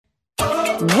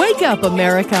Wake up,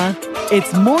 America.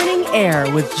 It's Morning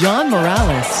Air with John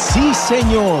Morales. Si,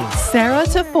 senor. Sarah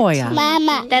Tafoya.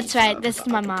 Mama. That's right. This is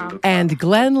my mom. And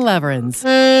Glenn Leverins.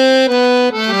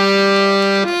 That's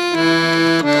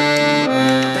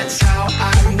how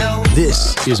I know.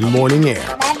 This is Morning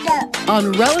Air.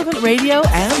 On Relevant Radio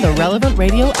and the Relevant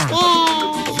Radio app.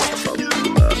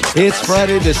 It's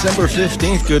Friday, December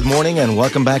 15th. Good morning and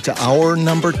welcome back to hour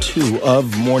number 2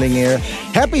 of Morning Air.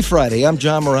 Happy Friday. I'm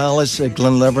John Morales.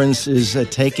 Glenn Leverins is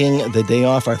taking the day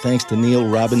off. Our thanks to Neil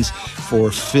Robbins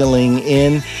for filling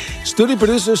in. Studio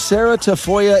producer Sarah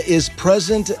Tafoya is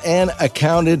present and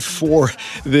accounted for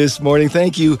this morning.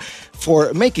 Thank you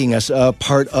for making us a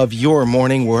part of your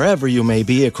morning, wherever you may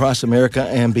be, across America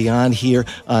and beyond, here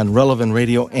on Relevant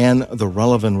Radio and the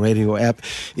Relevant Radio app.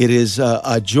 It is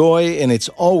a joy, and it's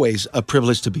always a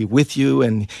privilege to be with you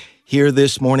and here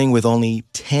this morning with only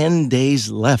 10 days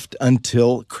left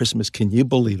until Christmas. Can you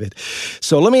believe it?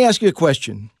 So let me ask you a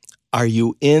question. Are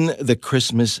you in the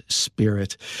Christmas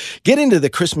spirit? Get into the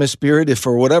Christmas spirit if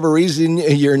for whatever reason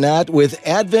you're not, with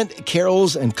Advent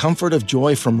carols and comfort of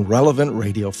joy from Relevant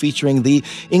Radio, featuring the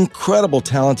incredible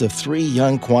talent of 3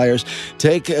 young choirs.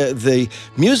 Take the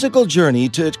musical journey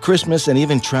to Christmas and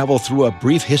even travel through a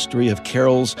brief history of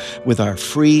carols with our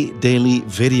free daily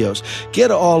videos.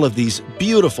 Get all of these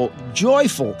beautiful,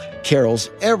 joyful carols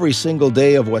every single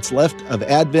day of what's left of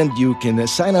Advent. You can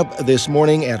sign up this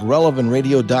morning at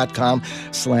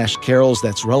relevantradio.com/carols.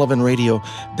 That's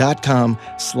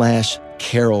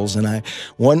relevantradio.com/carols. And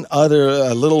one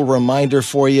other little reminder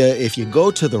for you, if you go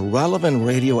to the Relevant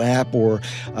Radio app or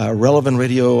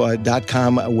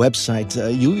relevantradio.com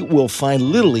website, you will find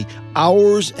literally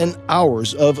hours and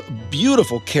hours of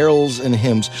beautiful carols and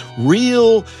hymns,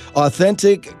 real,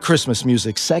 authentic Christmas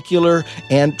music, secular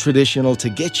and traditional, to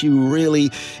get you really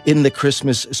in the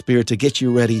Christmas spirit, to get you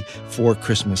ready for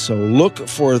Christmas. So look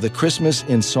for the Christmas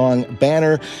in Song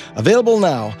banner, available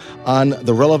now on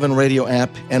the Relevant Radio app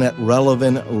and at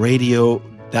relevantradio.com.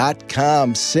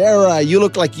 Sarah, you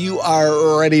look like you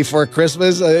are ready for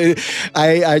Christmas.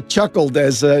 I chuckled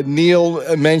as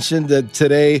Neil mentioned that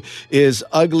today is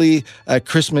Ugly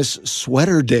Christmas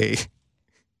Sweater Day.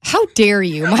 How dare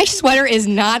you? My sweater is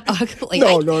not ugly.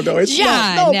 No, it's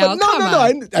John, not.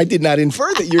 No. I did not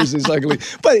infer that yours is ugly,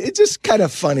 but it's just kind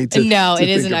of funny to No, to it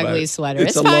is think an about ugly it. sweater.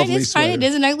 It's a fine. lovely It's sweater. fine. It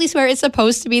is an ugly sweater. It's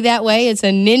supposed to be that way. It's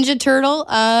a Ninja Turtle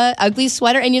ugly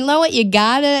sweater. And you know what? You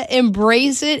gotta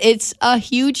embrace it. It's a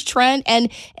huge trend.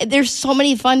 And there's so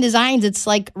many fun designs. It's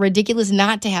like ridiculous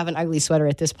not to have an ugly sweater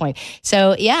at this point.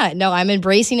 So yeah, no, I'm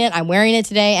embracing it. I'm wearing it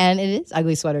today, and it is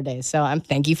Ugly Sweater Day. So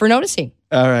thank you for noticing.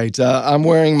 All right. I'm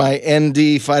wearing my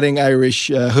ND Fighting Irish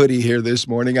hoodie here this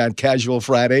morning on Casual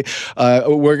Friday.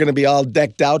 We're going to be all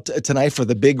decked out tonight for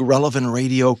the big Relevant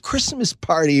Radio Christmas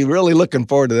party. Really looking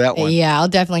forward to that one. Yeah, I'll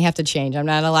definitely have to change. I'm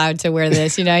not allowed to wear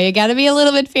this. You got to be a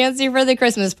little bit fancy for the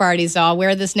Christmas party. So I'll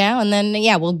wear this now, and then,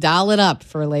 we'll doll it up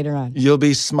for later on. You'll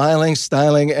be smiling,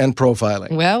 styling, and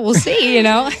profiling. Well, we'll see,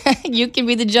 You can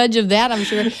be the judge of that, I'm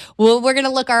sure. Well, we're going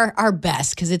to look our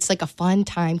best because it's like a fun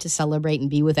time to celebrate and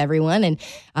be with everyone and,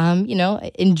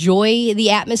 enjoy the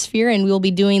atmosphere, and we'll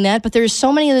be doing that. But there's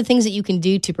so many other things that you can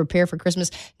do to prepare for Christmas,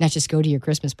 not just go to your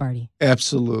Christmas party.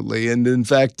 Absolutely. And in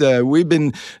fact, we've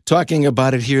been talking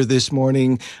about it here this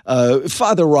morning.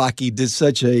 Father Rocky did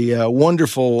such a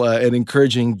wonderful and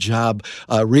encouraging job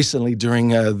recently during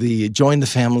the Join the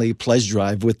Family Pledge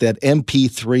Drive with that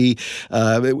MP3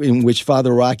 in which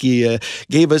Father Rocky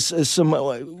gave us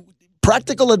some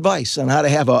practical advice on how to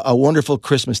have a wonderful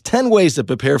Christmas, 10 ways to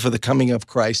prepare for the coming of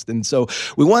Christ. And so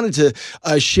we wanted to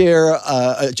share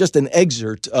just an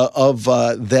excerpt of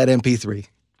that MP3.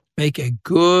 Make a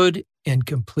good and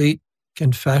complete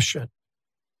confession.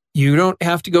 You don't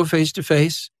have to go face to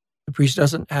face. The priest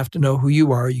doesn't have to know who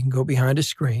you are. You can go behind a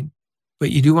screen.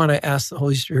 But you do want to ask the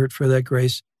Holy Spirit for that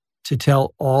grace to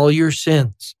tell all your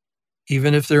sins,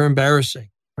 even if they're embarrassing.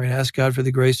 Right? Ask God for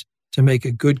the grace to make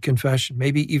a good confession,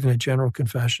 maybe even a general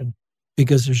confession,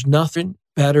 because there's nothing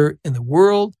better in the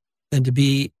world than to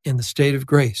be in the state of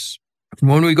grace. And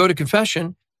when we go to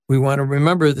confession, we want to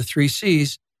remember the 3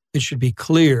 C's. It should be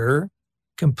clear,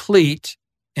 complete,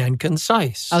 and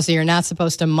concise. Oh, so you're not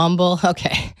supposed to mumble?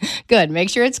 Okay, good. Make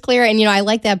sure it's clear. And, I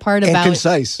like that part about... And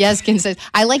concise. Yes, concise.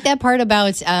 I like that part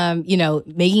about,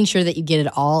 making sure that you get it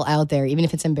all out there, even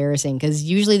if it's embarrassing, because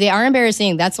usually they are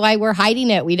embarrassing. That's why we're hiding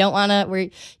it. We don't want to... We're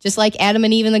just like Adam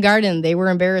and Eve in the garden. They were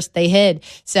embarrassed. They hid.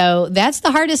 So that's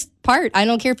the hardest part. I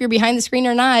don't care if you're behind the screen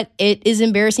or not. It is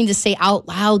embarrassing to say out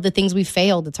loud the things we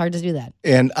failed. It's hard to do that.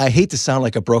 And I hate to sound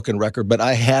like a broken record, but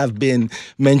I have been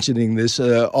mentioning this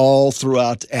all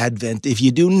throughout Advent. If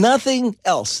you do nothing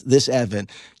else this Advent,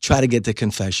 try to get to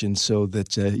confession so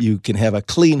that you can have a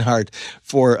clean heart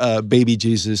for baby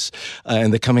Jesus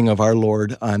and the coming of our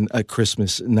Lord on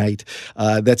Christmas night.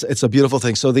 It's a beautiful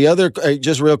thing. So the other,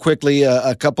 just real quickly,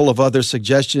 a couple of other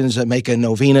suggestions. Make a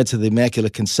novena to the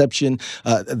Immaculate Conception.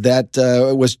 That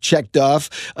was checked off.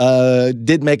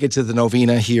 Did make it to the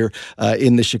novena here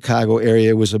in the Chicago area.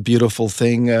 It was a beautiful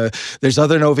thing. There's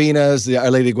other novenas, the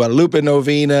Our Lady of Guadalupe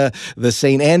novena, the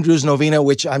St. Andrew's novena,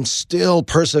 which I'm still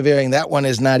persevering. That one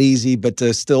is not easy, but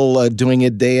still doing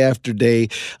it day after day.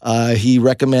 He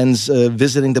recommends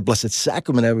visiting the Blessed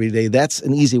Sacrament every day. That's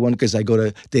an easy one because I go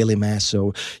to daily Mass,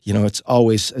 so it's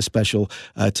always special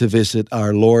to visit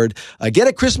our Lord. Get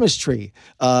a Christmas tree.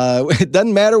 It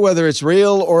doesn't matter whether it's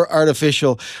real or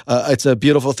artificial. It's a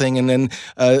beautiful thing. And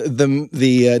then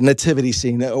the nativity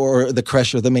scene, or the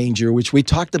creche or the manger, which we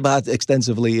talked about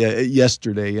extensively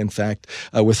yesterday, in fact,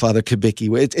 with Father Kubicki.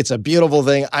 It's a beautiful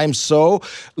thing. I'm so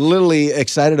literally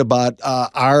excited about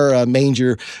our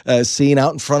manger scene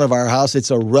out in front of our house.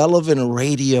 It's a Relevant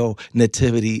Radio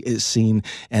nativity scene.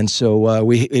 And so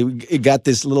we got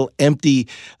this little empty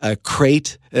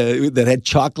crate that had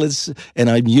chocolates, and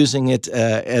I'm using it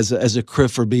as a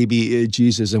crib for baby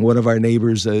Jesus. And one of our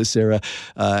neighbors, Sarah,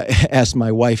 asked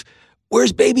my wife,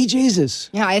 "Where's baby Jesus?"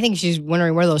 Yeah, I think she's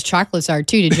wondering where those chocolates are,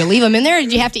 too. Did you leave them in there, or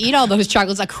did you have to eat all those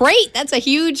chocolates? A crate? That's a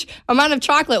huge amount of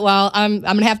chocolate. Well, I'm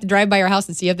going to have to drive by your house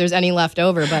and see if there's any left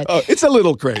over. But it's a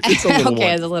little crate. It's a little okay,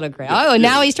 one. It's a little crate. Oh,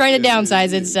 now he's trying to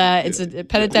downsize. It's a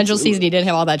penitential season. He didn't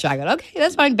have all that chocolate. Okay,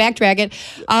 that's fine. Backtrack it.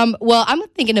 Well, I'm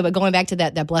thinking about going back to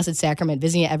that Blessed Sacrament,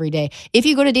 visiting it every day. If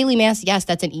you go to daily Mass, yes,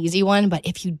 that's an easy one. But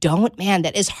if you don't, man,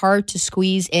 that is hard to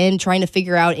squeeze in, trying to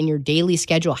figure out in your daily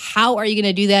schedule. How are you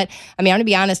going to do that? I mean, I'm going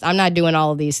to be honest, I'm not doing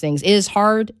all of these things. It is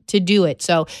hard to do it.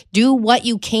 So do what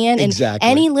you can. And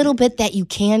any little bit that you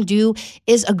can do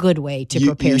is a good way to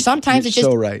prepare. Sometimes it's just,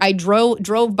 so right. I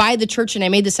drove by the church and I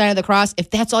made the sign of the cross.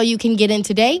 If that's all you can get in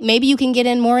today, maybe you can get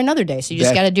in more another day. So you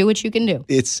just got to do what you can do.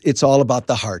 It's all about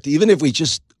the heart. Even if we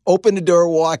just open the door,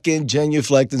 walk in,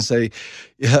 genuflect, and say,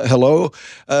 "Hello,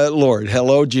 Lord.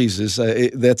 Hello, Jesus."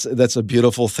 That's a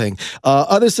beautiful thing.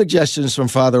 Other suggestions from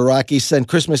Father Rocky: send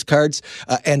Christmas cards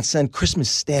and send Christmas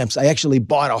stamps. I actually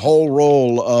bought a whole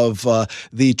roll of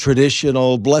the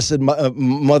traditional Blessed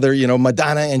Mother,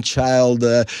 Madonna and Child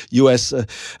U.S.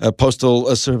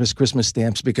 Postal Service Christmas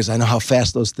stamps, because I know how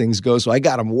fast those things go. So I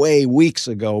got them weeks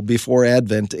ago before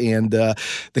Advent, and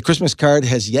the Christmas card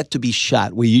has yet to be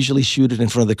shot. We usually shoot it in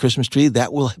front of the Christmas tree.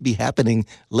 That will be happening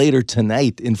later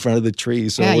tonight in front of the tree.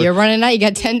 So yeah, you're running out. You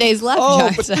got 10 days left. Oh,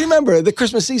 John, but remember, the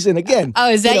Christmas season again. Oh,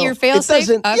 is that your fail-safe?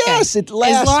 Okay. Yes, it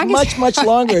lasts much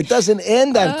longer. It doesn't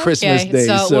end on Christmas Day.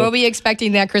 So we'll be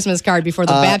expecting that Christmas card before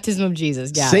the baptism of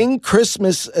Jesus. Sing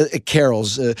Christmas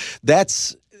carols.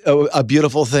 That's a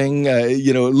beautiful thing.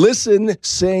 Listen,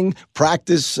 sing,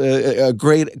 practice. A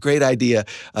great idea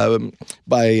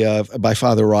by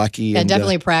Father Rocky. Yeah,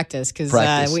 definitely practice, because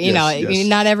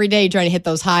not every day you're trying to hit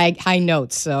those high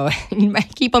notes. So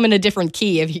keep them in a different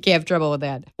key if you have trouble with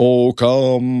that. Oh,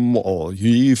 come, all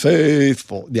ye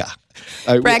faithful. Yeah.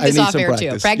 Practice off air,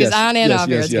 too. Practice on and off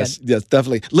air. Yes,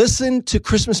 definitely. Listen to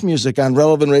Christmas music on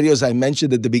Relevant Radio. As I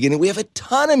mentioned at the beginning, we have a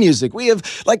ton of music. We have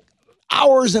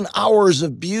hours and hours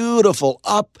of beautiful,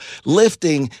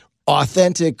 uplifting,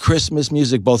 authentic Christmas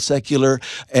music, both secular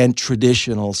and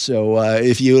traditional. So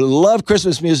if you love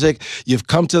Christmas music, you've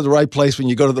come to the right place when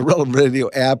you go to the Relevant Radio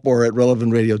app or at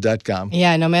relevantradio.com.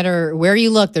 Yeah, no matter where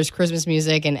you look, there's Christmas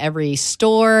music in every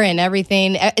store and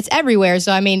everything. It's everywhere.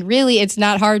 So, I mean, really, it's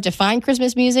not hard to find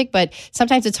Christmas music, but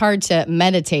sometimes it's hard to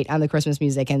meditate on the Christmas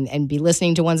music and be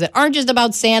listening to ones that aren't just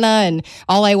about Santa and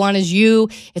all I want is you.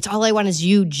 It's all I want is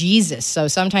you, Jesus. So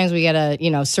sometimes we got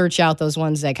to, search out those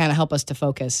ones that kind of help us to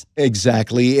focus.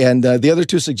 Exactly. And the other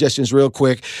two suggestions real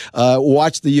quick,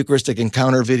 watch the Eucharistic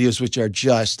Encounter videos, which are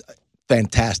just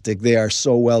fantastic. They are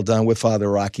so well done with Father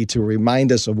Rocky to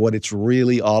remind us of what it's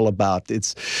really all about.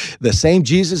 It's the same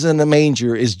Jesus in the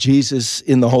manger is Jesus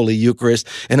in the Holy Eucharist.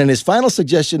 And then his final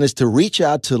suggestion is to reach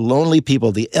out to lonely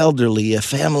people, the elderly,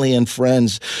 family and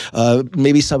friends,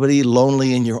 maybe somebody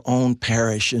lonely in your own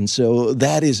parish. And so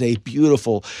that is a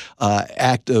beautiful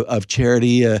act of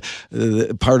charity,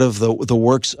 part of the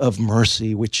works of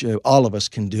mercy, which all of us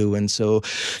can do. And so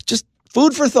just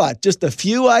food for thought, just a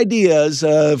few ideas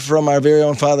from our very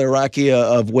own Father Rocky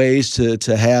of ways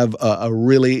to have a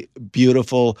really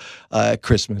beautiful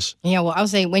Christmas. Yeah, well, I would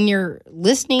say when you're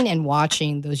listening and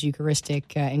watching those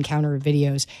Eucharistic Encounter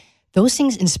videos, those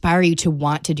things inspire you to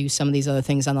want to do some of these other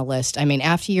things on the list. I mean,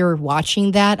 after you're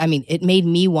watching that, I mean, it made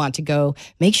me want to go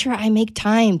make sure I make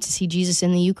time to see Jesus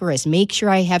in the Eucharist, make sure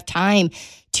I have time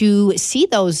to see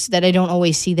those that I don't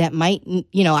always see that might,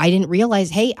 I didn't realize,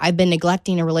 hey, I've been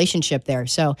neglecting a relationship there.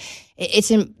 So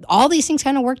all these things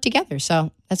kind of work together.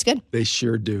 So that's good. They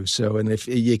sure do. So, and if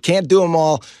you can't do them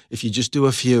all, if you just do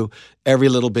a few, every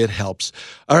little bit helps.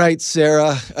 All right,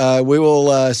 Sarah, we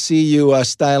will see you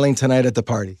styling tonight at the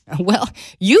party. Well,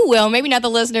 you will. Maybe not the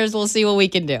listeners. We'll see what we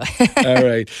can do. All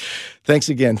right. Thanks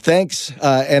again. Thanks.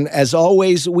 And as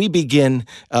always, we begin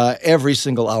every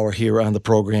single hour here on the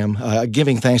program,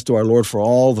 giving thanks to our Lord for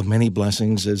all the many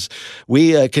blessings as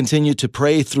we continue to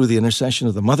pray through the intercession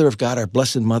of the Mother of God, our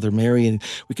Blessed Mother Mary. And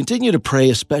we continue to pray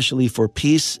especially for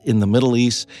peace in the Middle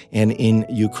East and in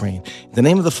Ukraine. In the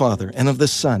name of the Father, and of the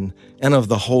Son, and of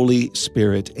the Holy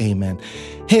Spirit. Amen.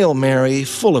 Hail Mary,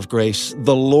 full of grace,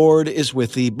 the Lord is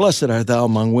with thee. Blessed art thou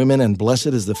among women, and blessed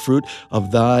is the fruit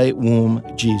of thy womb,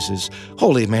 Jesus.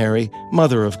 Holy Mary,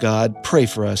 Mother of God, pray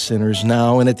for us sinners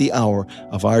now and at the hour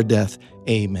of our death.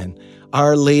 Amen.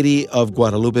 Our Lady of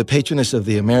Guadalupe, patroness of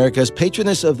the Americas,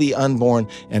 patroness of the unborn,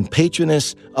 and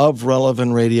patroness of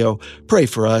Relevant Radio, pray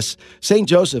for us. St.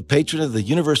 Joseph, patron of the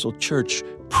Universal Church,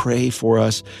 pray for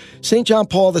us. St. John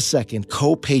Paul II,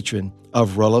 co-patron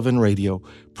of Relevant Radio,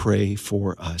 pray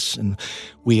for us. And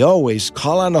we always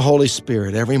call on the Holy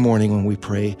Spirit every morning when we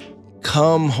pray,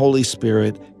 come, Holy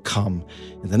Spirit, come.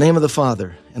 In the name of the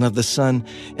Father, and of the Son,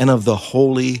 and of the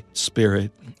Holy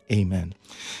Spirit. Amen.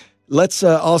 Let's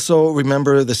also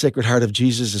remember the Sacred Heart of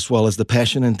Jesus as well as the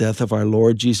passion and death of our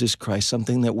Lord Jesus Christ,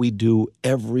 something that we do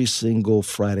every single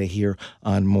Friday here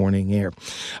on Morning Air.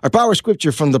 Our power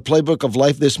scripture from the Playbook of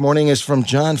Life this morning is from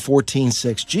John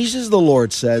 14:6. Jesus the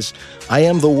Lord says, I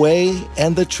am the way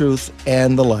and the truth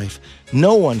and the life.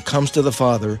 No one comes to the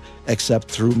Father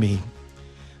except through me.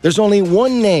 There's only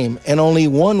one name and only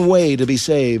one way to be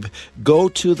saved. Go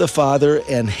to the Father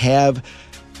and have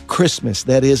Christmas.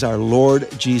 That is our Lord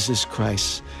Jesus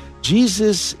Christ.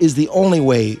 Jesus is the only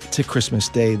way to Christmas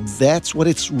Day. That's what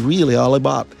it's really all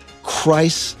about.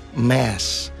 Christ's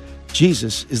Mass.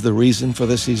 Jesus is the reason for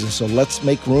the season. So let's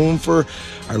make room for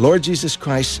our Lord Jesus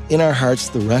Christ in our hearts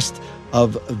the rest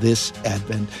of this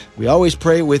Advent. We always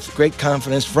pray with great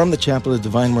confidence from the Chapel of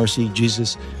Divine Mercy,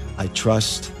 Jesus, I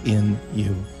trust in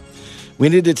you. We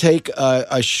need to take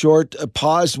a short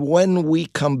pause. When we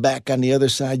come back on the other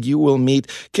side, you will meet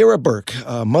Kara Burke,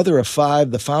 mother of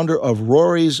 5, the founder of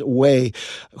Rory's Way,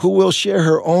 who will share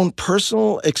her own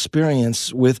personal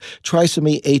experience with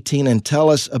Trisomy 18 and tell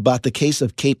us about the case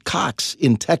of Kate Cox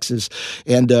in Texas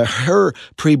and her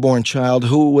preborn child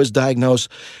who was diagnosed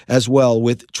as well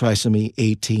with Trisomy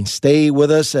 18. Stay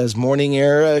with us as Morning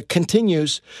Air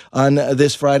continues on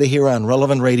this Friday here on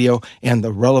Relevant Radio and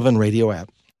the Relevant Radio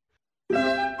app.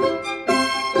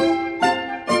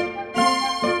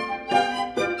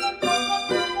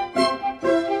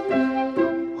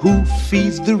 Who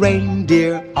feeds the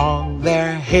reindeer all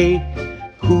their hay?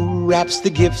 Who wraps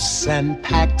the gifts and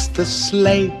packs the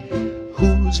sleigh?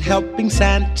 Who's helping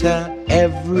Santa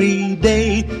every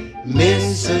day?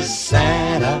 Mrs.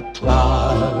 Santa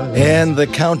Claus. And the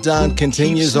countdown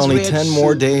continues. Only 10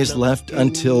 more days left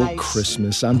until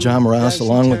Christmas. I'm John Morales,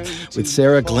 along with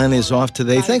Sarah. Glenn is off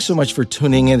today. Thanks so much for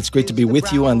tuning in. It's great to be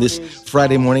with you on this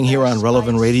Friday morning here on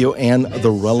Relevant Radio and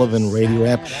the Relevant Radio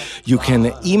app. You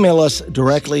can email us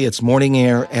directly. It's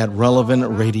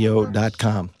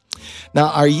morningair@relevantradio.com. Now,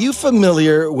 are you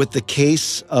familiar with the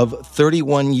case of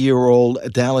 31-year-old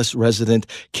Dallas resident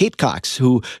Kate Cox,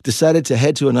 who decided to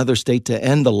head to another state to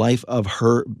end the life of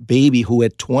her baby, who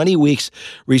at 20 weeks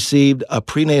received a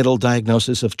prenatal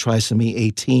diagnosis of trisomy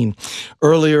 18?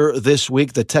 Earlier this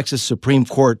week, the Texas Supreme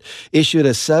Court issued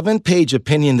a 7-page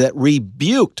opinion that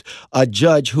rebuked a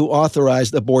judge who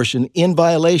authorized abortion in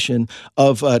violation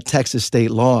of Texas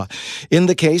state law. In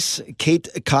the case, Kate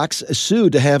Cox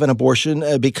sued to have an abortion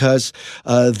because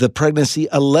the pregnancy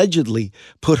allegedly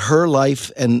put her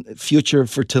life and future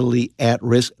fertility at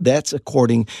risk. That's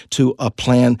according to a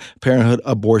Planned Parenthood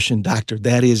abortion doctor.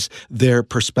 That is their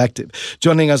perspective.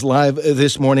 Joining us live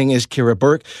this morning is Kara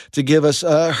Burke to give us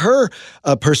her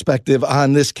perspective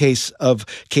on this case of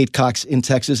Kate Cox in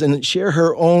Texas and share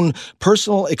her own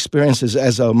personal experiences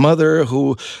as a mother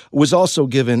who was also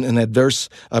given an adverse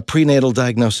prenatal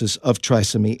diagnosis of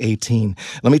trisomy 18.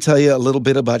 Let me tell you a little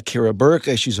bit about Kara Burke.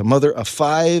 She's a mother of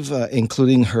 5,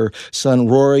 including her son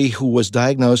Rory, who was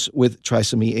diagnosed with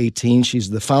trisomy 18. She's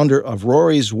the founder of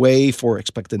Rory's Way for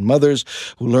expectant mothers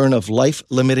who learn of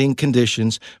life-limiting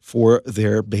conditions for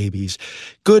their babies.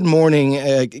 Good morning,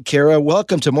 Kara.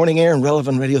 Welcome to Morning Air and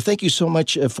Relevant Radio. Thank you so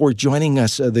much for joining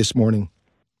us this morning.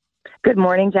 Good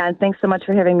morning, John. Thanks so much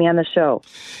for having me on the show.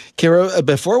 Kara,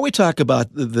 before we talk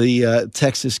about the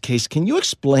Texas case, can you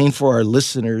explain for our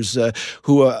listeners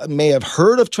who may have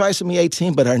heard of trisomy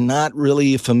 18 but are not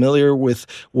really familiar with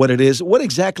what it is? What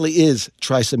exactly is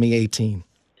trisomy 18?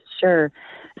 Sure.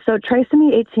 So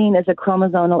trisomy 18 is a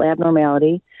chromosomal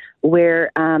abnormality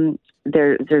where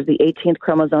there's the 18th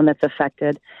chromosome that's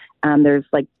affected. There's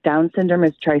like Down syndrome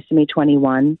is trisomy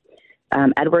 21.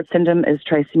 Edwards syndrome is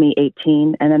trisomy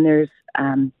 18, and then there's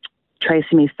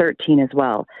trisomy 13 as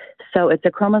well. So it's a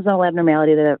chromosomal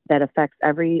abnormality that affects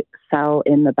every cell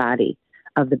in the body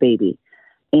of the baby.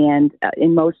 And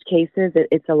in most cases,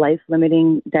 it's a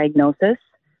life-limiting diagnosis.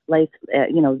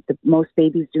 Most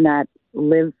babies do not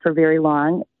live for very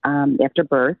long after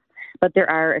birth, but there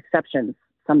are exceptions.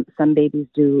 Some babies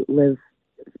do live,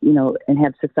 and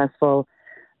have successful,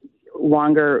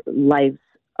 longer lives.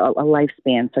 A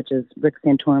lifespan, such as Rick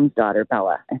Santorum's daughter,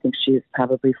 Bella. I think she's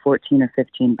probably 14 or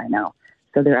 15 by now.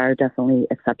 So there are definitely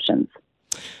exceptions.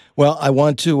 Well, I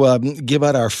want to give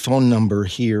out our phone number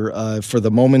here for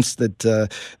the moments that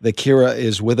Kira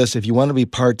is with us. If you want to be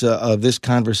part of this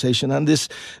conversation on this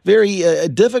very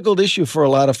difficult issue for a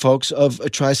lot of folks of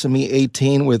trisomy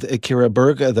 18 with Kira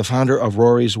Berg, the founder of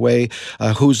Rory's Way,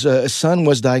 whose son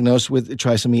was diagnosed with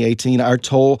trisomy 18. Our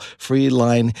toll-free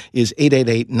line is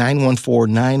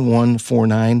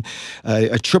 888-914-9149,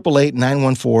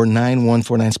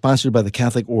 888-914-9149, sponsored by the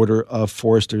Catholic Order of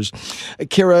Foresters.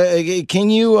 Kira, can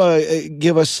you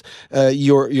give us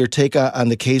your take on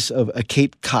the case of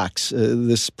Kate Cox,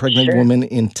 this pregnant Sure. woman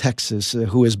in Texas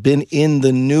who has been in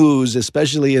the news,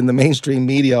 especially in the mainstream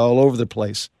media all over the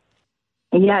place?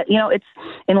 Yeah, it's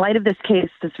in light of this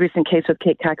recent case with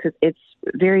Kate Cox, it's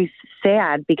very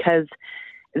sad because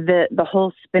the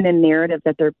whole spin and narrative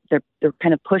that they're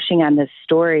kind of pushing on this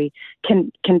story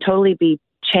can totally be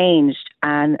changed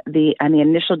on the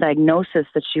initial diagnosis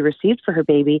that she received for her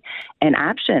baby, and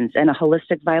options, and a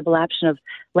holistic, viable option of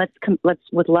let's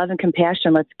with love and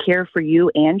compassion, let's care for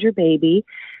you and your baby,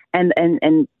 and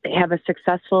have a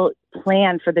successful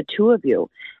plan for the two of you,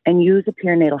 and use a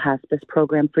perinatal hospice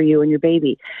program for you and your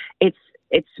baby. It's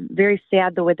very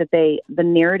sad the way that the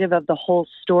narrative of the whole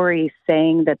story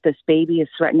saying that this baby is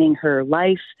threatening her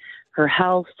life, her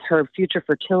health, her future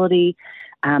fertility.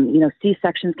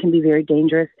 C-sections can be very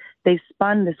dangerous. They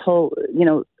spun this whole,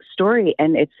 story,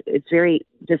 and it's very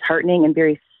disheartening and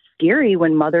very scary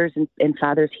when mothers and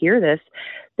fathers hear this,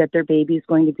 that their baby is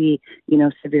going to be,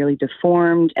 severely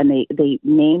deformed, and they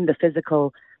name the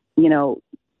physical,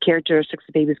 characteristics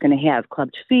the baby's going to have: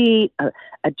 clubbed feet, a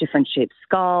different shaped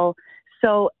skull.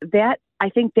 So I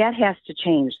think that has to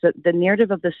change. The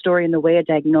narrative of the story and the way a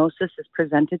diagnosis is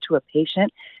presented to a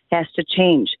patient has to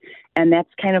change. And that's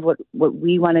kind of what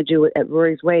we want to do at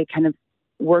Rory's Way, kind of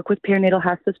work with perinatal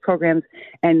hospice programs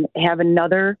and have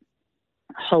another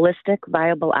holistic,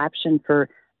 viable option for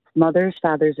mothers,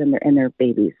 fathers, and their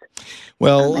babies.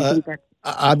 Well, I think that's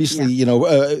obviously,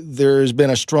 there's been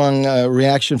a strong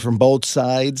reaction from both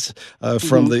sides,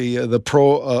 from the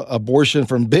pro-abortion,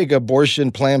 from big abortion,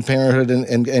 Planned Parenthood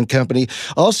and company.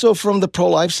 Also from the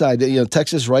pro-life side,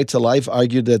 Texas Right to Life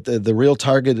argued that the real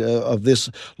target of this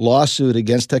lawsuit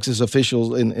against Texas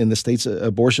officials in the state's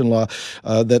abortion law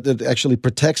that actually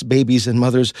protects babies and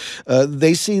mothers,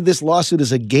 they see this lawsuit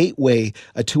as a gateway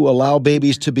to allow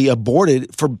babies to be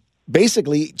aborted for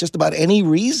basically just about any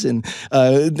reason.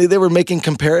 They were making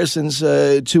comparisons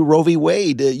to Roe v.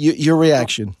 Wade. Your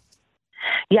reaction?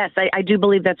 Yes, I do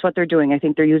believe that's what they're doing. I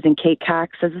think they're using Kate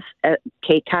Cox's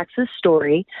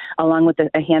story, along with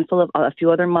a handful of a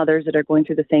few other mothers that are going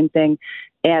through the same thing,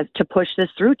 as to push this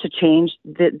through to change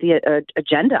the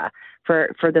agenda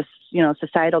for this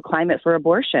societal climate for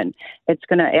abortion. It's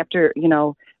going to, after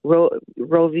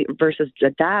Roe v. versus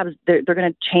Dobbs, they're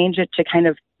going to change it to kind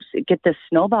of get this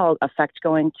snowball effect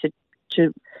going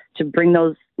to bring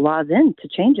those laws in to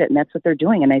change it, and that's what they're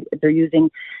doing. And they're using,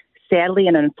 sadly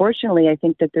and unfortunately, I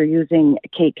think that they're using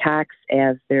Kate Cox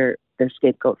as their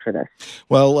scapegoat for this.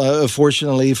 Well,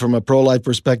 fortunately, from a pro-life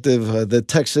perspective, the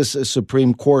Texas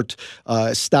Supreme Court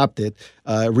stopped it.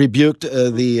 rebuked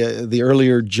the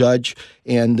earlier judge.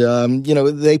 And,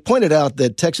 they pointed out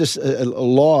that Texas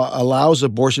law allows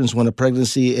abortions when a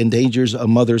pregnancy endangers a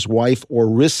mother's wife or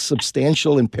risks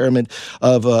substantial impairment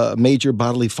of major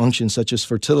bodily functions such as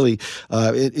fertility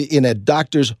in a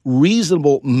doctor's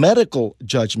reasonable medical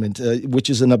judgment, which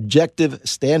is an objective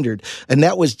standard. And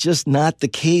that was just not the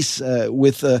case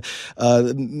with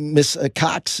Miss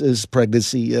Cox's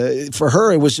pregnancy. For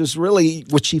her, it was just really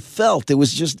what she felt. It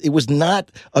was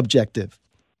not objective.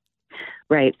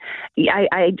 Right.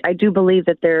 I do believe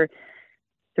that they're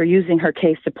using her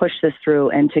case to push this through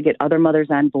and to get other mothers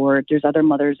on board. There's other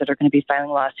mothers that are going to be filing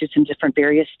lawsuits in different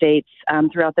various states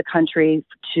throughout the country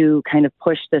to kind of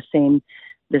push the same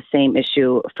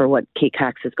issue for what Kate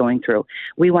Cox is going through.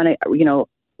 We want to,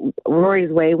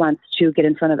 Rory's Way wants to get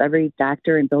in front of every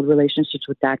doctor and build relationships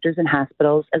with doctors and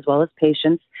hospitals as well as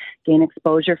patients, gain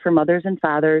exposure for mothers and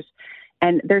fathers.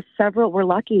 And we're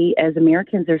lucky as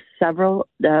Americans, there's several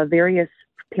various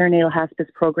perinatal hospice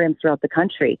programs throughout the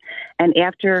country. And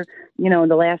after,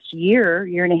 the last year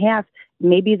and a half,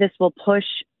 maybe this will push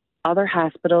other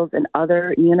hospitals and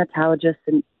other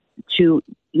neonatologists to,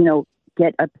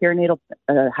 get a perinatal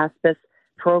hospice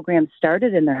program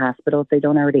started in their hospital if they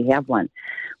don't already have one.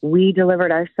 We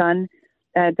delivered our son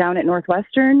down at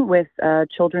Northwestern with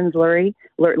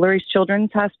Lurie's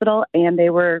Children's Hospital, and they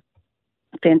were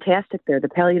fantastic there. The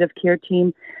palliative care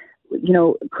team,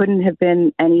 couldn't have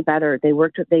been any better.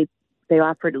 They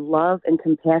offered love and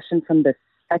compassion from the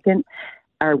second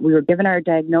we were given our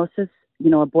diagnosis.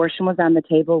 Abortion was on the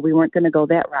table. We weren't going to go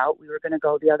that route. We were going to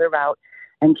go the other route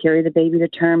and carry the baby to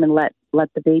term and let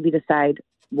the baby decide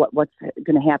what's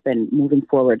going to happen moving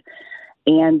forward.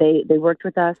 And they worked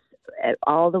with us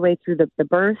all the way through the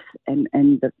birth and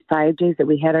the 5 days that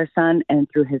we had our son and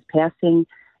through his passing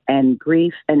and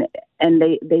grief. And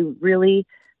they really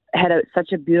had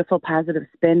such a beautiful positive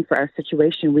spin for our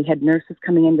situation. We had nurses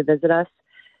coming in to visit us,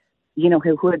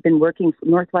 who had been working.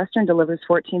 Northwestern delivers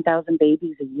 14,000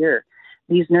 babies a year.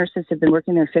 These nurses had been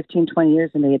working there 15, 20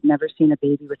 years, and they had never seen a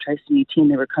baby with trisomy 18.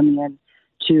 They were coming in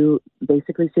to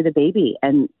basically see the baby,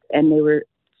 and they were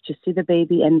to see the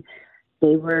baby, and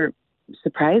they were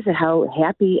surprised at how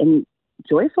happy and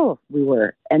joyful we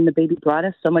were. And the baby brought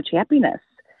us so much happiness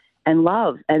and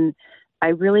love. And I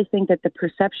really think that the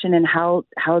perception and how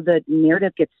the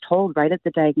narrative gets told right at the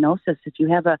diagnosis, if you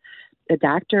have a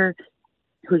doctor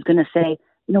who's going to say,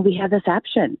 we have this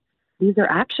option. These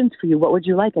are options for you. What would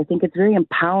you like? I think it's very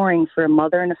empowering for a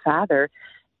mother and a father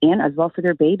and as well for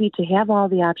their baby to have all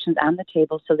the options on the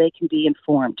table so they can be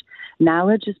informed.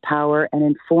 Knowledge is power,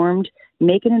 and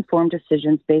making informed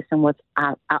decisions based on what's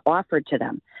offered to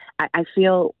them. I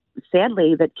feel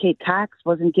sadly that Kate Cox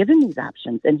wasn't given these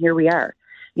options, and here we are,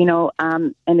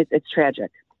 and it's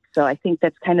tragic. So I think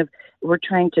that's we're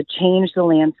trying to change the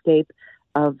landscape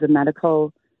of the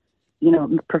medical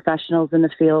professionals in the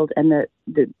field and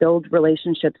the build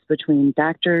relationships between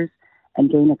doctors and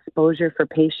gain exposure for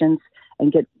patients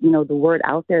and get, the word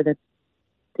out there that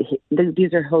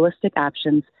these are holistic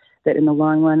options that in the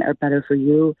long run are better for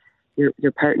you,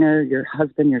 your partner, your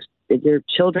husband, your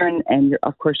children, and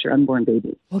of course your unborn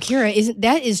baby. Well, Kira,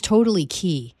 that is totally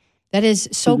key. That is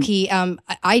so key.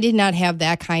 I did not have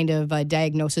that kind of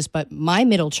diagnosis, but my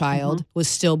middle child was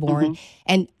stillborn.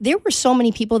 And there were so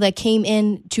many people that came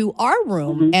in to our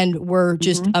room and were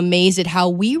just amazed at how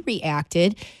we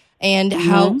reacted and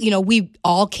how, we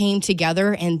all came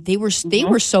together, and they were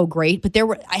so great. But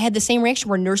I had the same reaction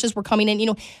where nurses were coming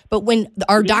in, but when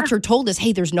our doctor told us,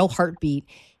 hey, there's no heartbeat,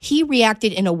 he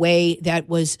reacted in a way that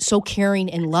was so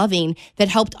caring and loving that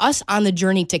helped us on the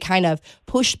journey to kind of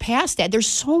push past that. There's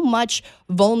so much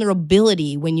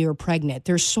vulnerability when you're pregnant.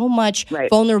 There's so much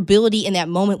vulnerability in that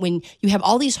moment when you have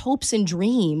all these hopes and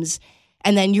dreams,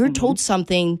 and then you're told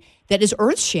something that is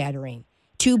earth-shattering.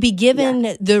 To be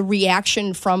given the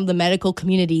reaction from the medical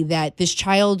community that this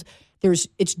child,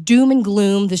 it's doom and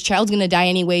gloom, this child's going to die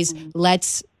anyways,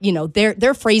 let's,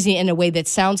 they're phrasing it in a way that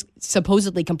sounds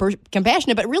supposedly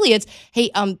compassionate, but really it's, hey,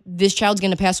 this child's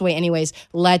going to pass away anyways,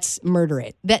 let's murder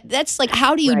it. That's like,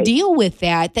 how do you deal with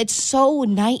that? That's so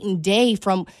night and day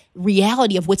from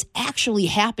reality of what's actually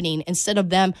happening, instead of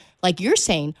them, like you're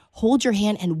saying, hold your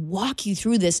hand and walk you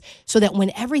through this so that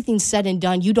when everything's said and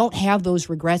done, you don't have those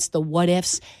regrets, the what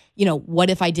ifs,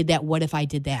 what if I did that? What if I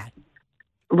did that?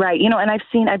 Right.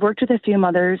 And I've worked with a few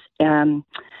mothers,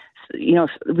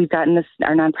 we've gotten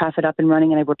our nonprofit up and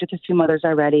running, and I've worked with a few mothers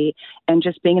already, and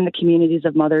just being in the communities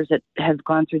of mothers that have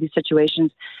gone through these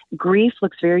situations, grief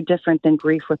looks very different than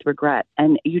grief with regret.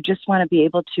 And you just want to be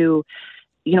able to,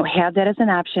 have that as an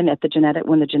option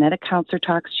when the genetic counselor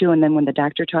talks to you, and then when the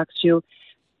doctor talks to you,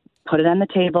 put it on the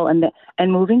table,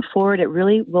 and moving forward, it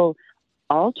really will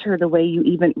alter the way you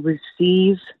even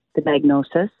receive the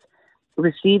diagnosis,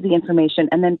 receive the information,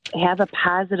 and then have a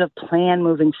positive plan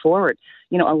moving forward.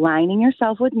 Aligning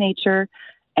yourself with nature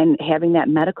and having that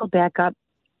medical backup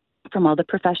from all the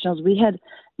professionals. We had,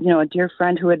 a dear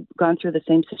friend who had gone through the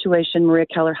same situation. Maria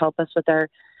Keller helped us with our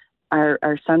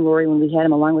son Rory when we had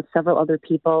him, along with several other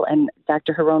people. And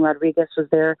Dr. Jaron Rodriguez was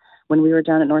there when we were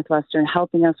down at Northwestern,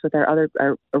 helping us with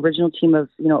our original team of,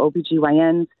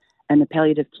 OBGYNs and the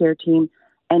palliative care team.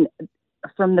 And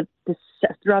from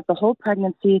throughout the whole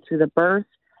pregnancy, through the birth,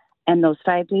 and those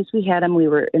 5 days we had him, we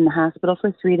were in the hospital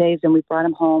for 3 days, and we brought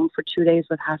him home for 2 days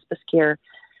with hospice care,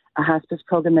 a hospice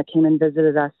program that came and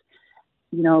visited us.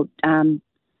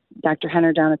 Dr.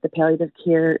 Henner down at the palliative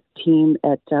care team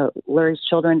at Larry's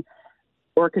Children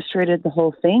orchestrated the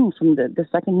whole thing from the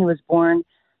second he was born.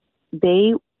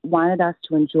 They wanted us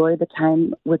to enjoy the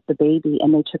time with the baby,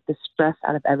 and they took the stress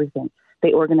out of everything.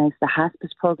 They organized the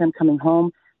hospice program coming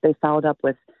home. They followed up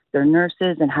with their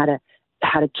nurses and how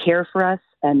to care for us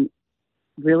and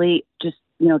really just,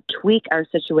 tweak our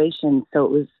situation so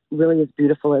it was really as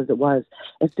beautiful as it was.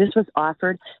 If this was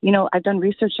offered, I've done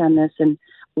research on this, and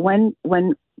when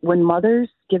mothers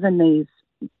given these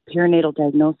perinatal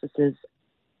diagnoses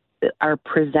are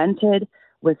presented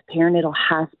with perinatal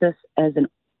hospice as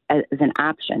an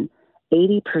option,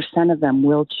 80% of them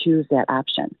will choose that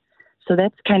option. So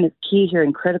that's kind of key here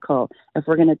and critical if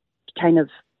we're going to kind of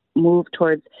move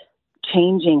towards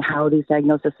changing how these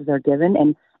diagnoses are given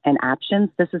and options.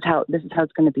 This is how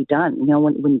it's going to be done.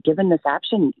 When given this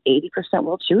option, 80%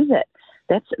 will choose it.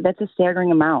 That's a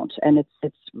staggering amount, and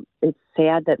it's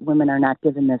sad that women are not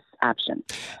given this option.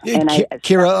 And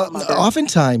Kira,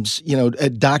 oftentimes,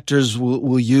 doctors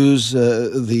will use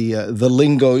the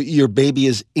lingo, your baby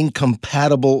is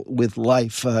incompatible with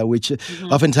life, which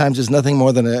oftentimes is nothing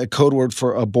more than a code word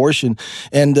for abortion.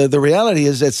 And the reality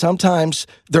is that sometimes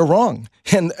they're wrong,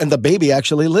 and the baby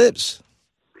actually lives.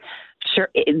 Sure,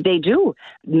 they do.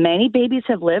 Many babies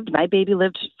have lived. My baby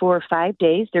lived for 5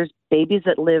 days. There's babies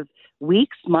that live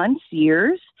weeks, months,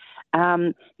 years.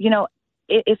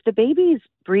 If the baby's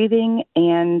breathing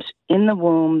and in the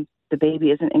womb, the baby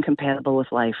isn't incompatible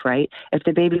with life, right? If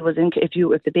the baby was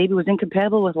if the baby was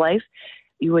incompatible with life,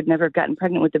 you would never have gotten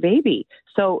pregnant with the baby.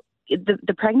 So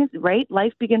the pregnancy, right?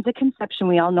 Life begins at conception.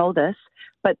 We all know this,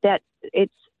 but that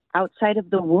it's outside of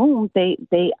the womb.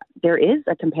 There is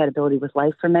a compatibility with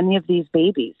life for many of these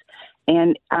babies,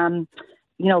 and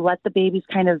let the babies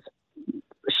kind of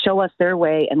show us their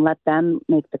way and let them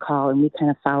make the call, and we kind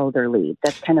of follow their lead.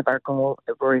 That's kind of our goal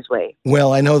at Rory's Way.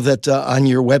 Well, I know that on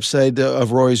your website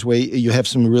of Rory's Way, you have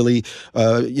some really,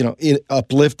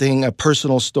 uplifting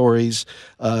personal stories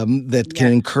that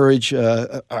can encourage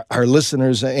our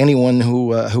listeners, anyone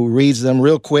who reads them.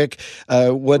 Real quick,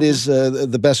 what is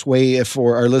the best way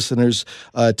for our listeners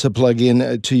to plug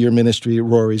in to your ministry,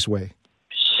 Rory's Way?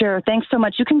 Sure. Thanks so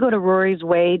much. You can go to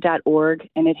rorysway.org,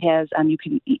 and it has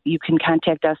you can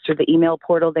contact us through the email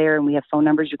portal there, and we have phone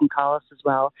numbers. You can call us as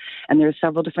well. And there's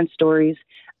several different stories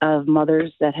of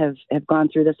mothers that have gone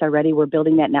through this already. We're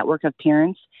building that network of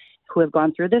parents who have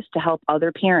gone through this to help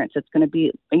other parents. It's going to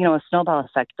be, a snowball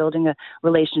effect, building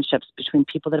relationships between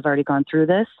people that have already gone through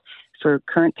this for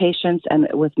current patients and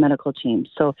with medical teams.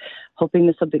 So hoping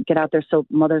this will get out there so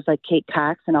mothers like Kate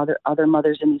Cox and other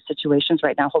mothers in these situations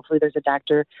right now, hopefully there's a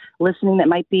doctor listening that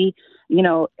might be,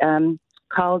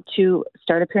 called to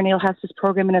start a perinatal hospice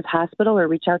program in his hospital or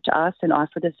reach out to us and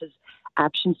offer this as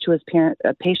options to his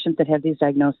patients that have these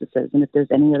diagnoses. And if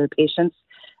there's any other patients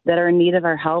that are in need of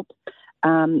our help,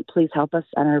 please help us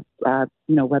on our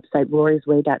website,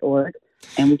 rorysway.org,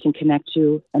 and we can connect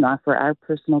you and offer our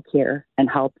personal care and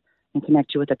help and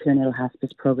connect you with a perinatal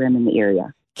hospice program in the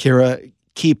area. Kira,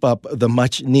 keep up the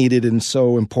much needed and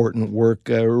so important work.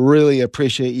 Really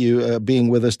appreciate you being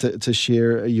with us to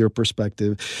share your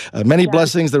perspective. Many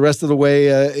blessings the rest of the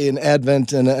way in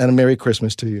Advent, and a Merry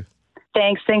Christmas to you.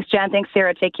 Thanks, John. Thanks,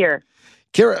 Sarah. Take care.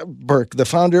 Kira Burke, the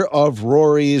founder of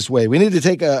Rory's Way. We need to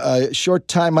take a short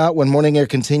time out when Morning Air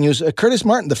continues. Curtis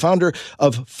Martin, the founder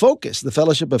of Focus, the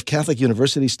Fellowship of Catholic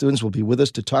University Students, will be with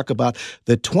us to talk about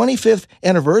the 25th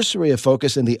anniversary of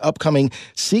Focus and the upcoming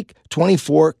Seek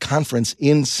 24 conference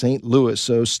in St. Louis.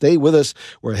 So stay with us.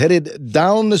 We're headed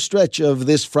down the stretch of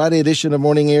this Friday edition of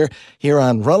Morning Air here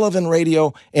on Relevant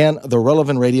Radio and the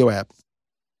Relevant Radio app.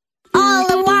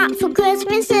 All I want for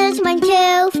Christmas is my 2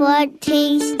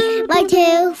 footies, my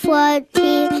 2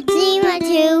 footies, see my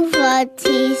 2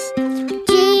 footies.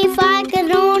 Gee, if I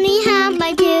could only have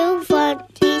my 2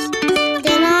 footies,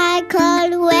 then I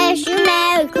could wish you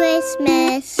Merry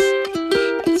Christmas.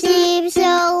 It seems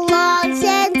so long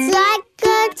since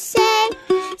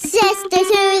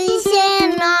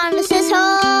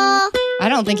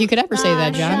you could ever say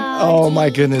that, John. Oh, my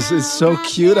goodness. It's so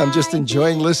cute. I'm just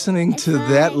enjoying listening to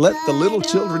that. Let the little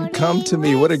children come to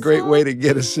me. What a great way to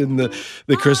get us in the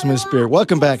Christmas spirit.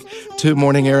 Welcome back to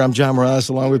Morning Air. I'm John Morales,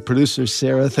 along with producer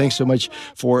Sarah. Thanks so much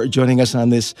for joining us on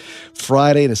this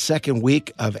Friday, the second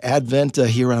week of Advent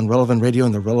here on Relevant Radio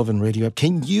and the Relevant Radio app.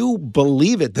 Can you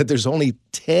believe it that there's only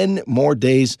 10 more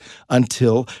days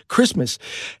until Christmas?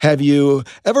 Have you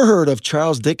ever heard of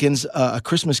Charles Dickens' A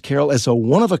Christmas Carol as a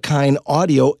one-of-a-kind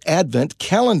audio Advent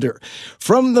calendar?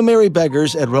 From the Merry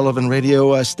Beggars at Relevant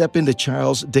Radio, step into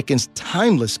Charles Dickens'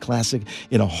 timeless classic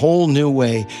in a whole new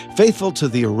way, faithful to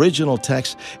the original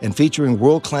text and featuring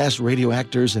world-class radio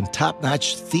actors and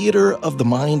top-notch theater of the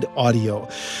mind audio.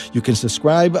 You can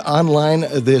subscribe online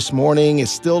this morning.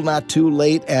 It's still not too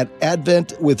late at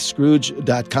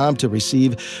adventwithscrooge.com to receive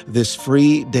this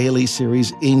free daily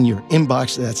series in your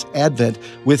inbox. That's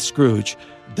adventwithscrooge.com.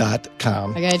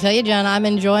 I gotta tell you, John, I'm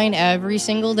enjoying every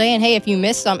single day. And hey, if you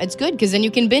miss some, it's good because then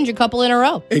you can binge a couple in a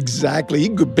row. Exactly.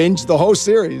 You could binge the whole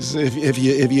series if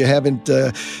you haven't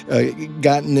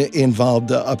gotten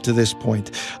involved up to this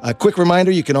point. A quick reminder,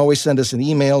 you can always send us an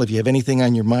email if you have anything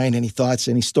on your mind, any thoughts,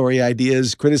 any story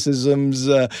ideas, criticisms,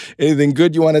 anything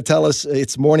good you want to tell us.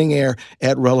 It's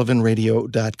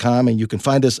morningair@relevantradio.com. And you can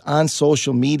find us on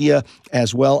social media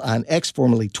as well, on X,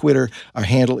 formerly Twitter. Our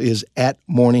handle is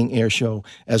 @MorningAirShow,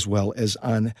 as well as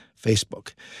on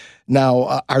Facebook.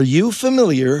 Now, are you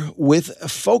familiar with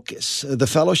Focus, the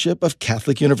Fellowship of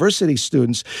Catholic University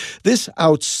Students? This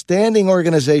outstanding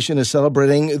organization is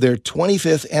celebrating their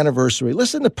 25th anniversary.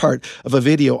 Listen to part of a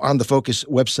video on the Focus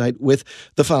website with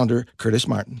the founder, Curtis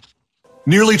Martin.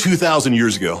 Nearly 2,000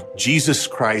 years ago, Jesus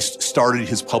Christ started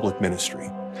his public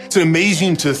ministry. It's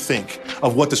amazing to think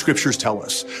of what the scriptures tell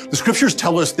us. The scriptures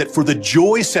tell us that for the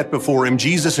joy set before him,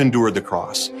 Jesus endured the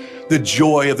cross. The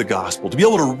joy of the gospel. To be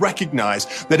able to recognize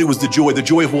that it was the joy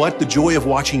of what? The joy of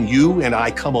watching you and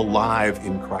I come alive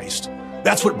in Christ.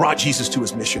 That's what brought Jesus to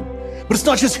his mission. But it's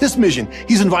not just his mission.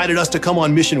 He's invited us to come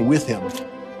on mission with him.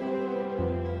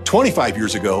 25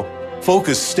 years ago,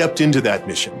 Focus stepped into that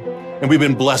mission. And we've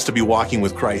been blessed to be walking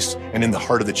with Christ and in the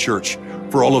heart of the church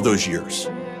for all of those years.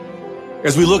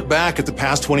 As we look back at the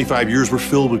past 25 years, we're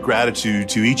filled with gratitude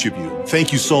to each of you.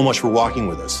 Thank you so much for walking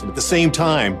with us. And at the same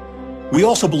time, we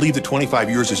also believe that 25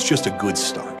 years is just a good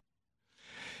start.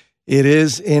 It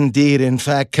is indeed. In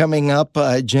fact, coming up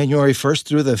January 1st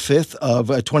through the 5th of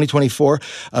 2024,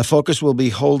 Focus will be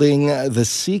holding the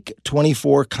Seek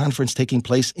 24 conference taking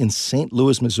place in St.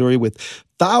 Louis, Missouri, with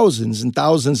thousands and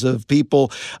thousands of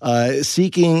people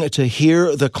seeking to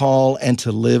hear the call and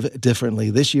to live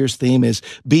differently. This year's theme is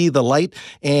Be the Light,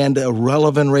 and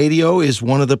Relevant Radio is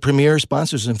one of the premier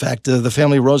sponsors. In fact, the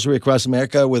Family Rosary across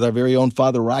America with our very own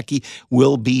Father Rocky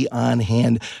will be on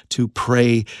hand to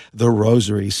pray the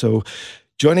rosary. So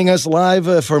joining us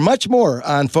live for much more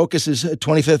on Focus's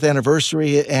 25th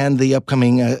anniversary and the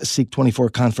upcoming Seek 24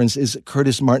 conference is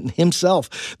Curtis Martin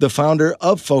himself, the founder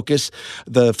of Focus,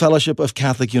 the Fellowship of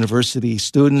Catholic University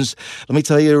Students. Let me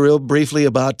tell you real briefly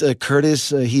about Curtis.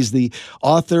 He's the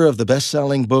author of the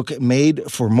best-selling book, Made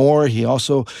for More. He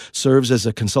also serves as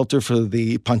a consultant for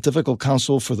the Pontifical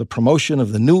Council for the Promotion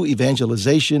of the New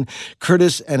Evangelization.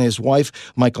 Curtis and his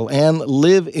wife, Michael Ann,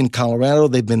 live in Colorado.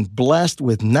 They've been blessed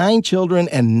with 9 children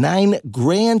and 9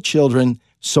 grandchildren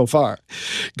so far.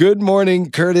 Good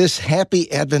morning, Curtis. Happy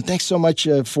Advent. Thanks so much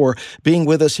for being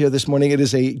with us here this morning. It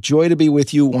is a joy to be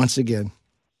with you once again.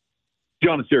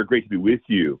 John and Sarah, great to be with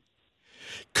you.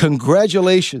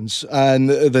 Congratulations on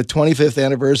the 25th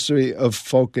anniversary of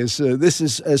Focus. This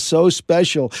is so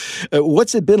special.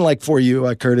 What's it been like for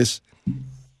you, Curtis?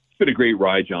 It's been a great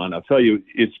ride, John. I'll tell you,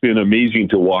 it's been amazing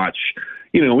to watch.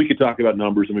 You know, we could talk about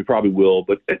numbers, and we probably will,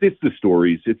 but it's the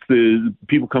stories. It's the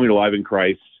people coming alive in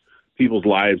Christ, people's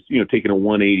lives, you know, taking a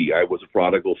 180. I was a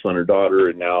prodigal son or daughter,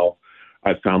 and now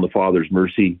I've found the Father's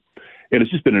mercy. And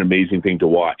it's just been an amazing thing to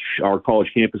watch. Our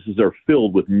college campuses are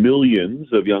filled with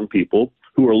millions of young people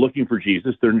who are looking for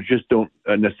Jesus. They just don't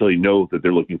necessarily know that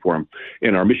they're looking for him.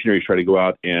 And our missionaries try to go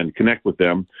out and connect with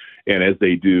them. And as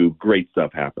they do, great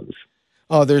stuff happens.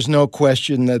 Oh, there's no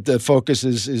question that the Focus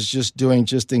is just doing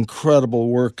just incredible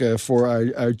work for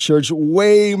our church,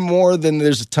 way more than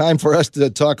there's time for us to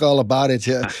talk all about it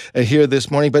here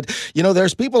this morning. But, you know,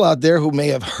 there's people out there who may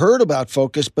have heard about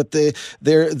Focus, but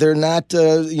they're not,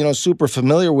 super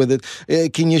familiar with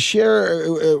it. Can you share,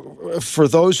 for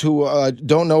those who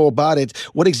don't know about it,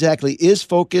 what exactly is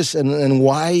Focus and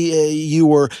why you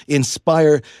were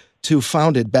inspired to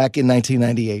found it back in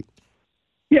 1998?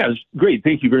 Yeah, it's great.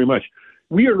 Thank you very much.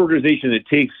 We are an organization that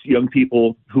takes young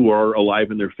people who are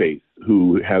alive in their faith,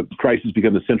 who have Christ has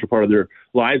become the central part of their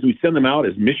lives. We send them out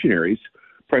as missionaries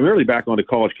primarily back onto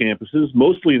college campuses,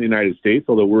 mostly in the United States,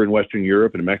 although we're in Western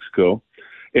Europe and Mexico.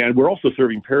 And we're also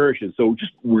serving parishes. So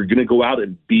we're going to go out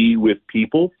and be with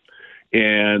people.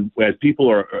 And as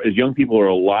young people are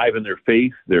alive in their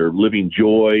faith, they're living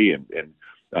joy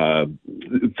and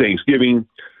Thanksgiving,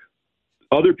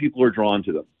 other people are drawn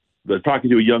to them. I was talking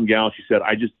to a young gal. She said,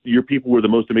 your people were the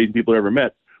most amazing people I ever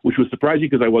met, which was surprising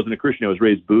because I wasn't a Christian. I was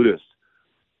raised Buddhist.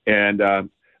 And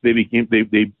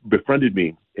they befriended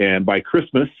me. And by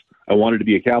Christmas, I wanted to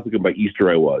be a Catholic, and by Easter,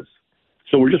 I was.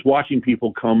 So we're just watching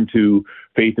people come to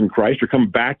faith in Christ or come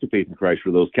back to faith in Christ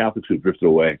for those Catholics who drifted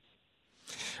away.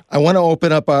 I want to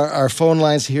open up our phone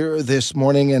lines here this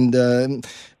morning and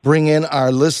bring in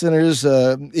our listeners.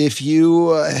 If you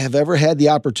have ever had the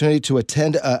opportunity to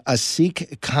attend a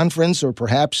Sikh conference, or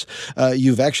perhaps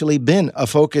you've actually been a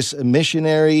Focus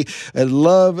missionary, I'd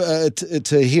love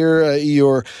to hear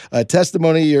your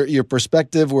testimony, your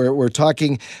perspective. We're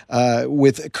talking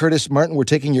with Curtis Martin. We're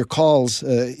taking your calls.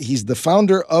 He's the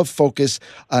founder of Focus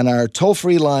on our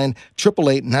toll-free line,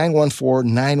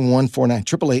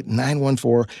 888-914-9149,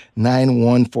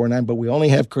 888-914-9149. But we only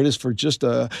have Curtis for just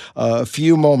a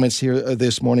few moments here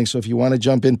this morning. So if you want to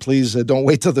jump in, please don't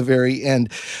wait till the very end.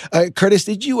 Curtis,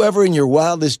 did you ever in your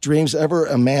wildest dreams ever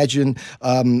imagine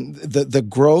the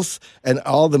growth and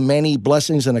all the many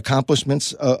blessings and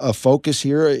accomplishments of Focus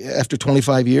here after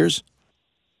 25 years?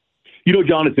 You know,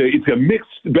 John, it's a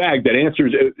mixed bag. That answer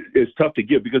is tough to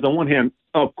give because on one hand,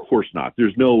 of course not.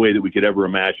 There's no way that we could ever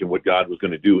imagine what God was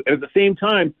going to do. And at the same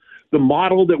time, the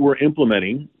model that we're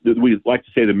implementing, that we like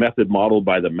to say the method modeled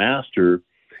by the master,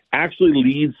 actually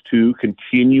leads to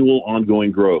continual ongoing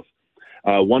growth.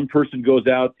 One person goes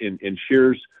out and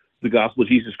shares the gospel of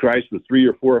Jesus Christ with 3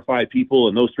 or 4 or 5 people,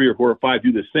 and those 3 or 4 or 5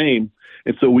 do the same.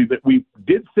 And so we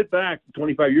did sit back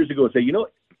 25 years ago and say, you know,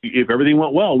 if everything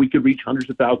went well, we could reach hundreds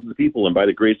of thousands of people. And by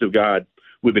the grace of God,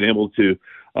 we've been able to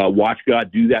watch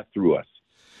God do that through us.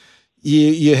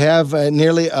 You have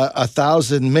nearly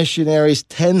 1,000 missionaries,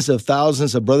 tens of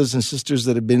thousands of brothers and sisters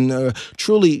that have been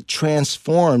truly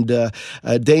transformed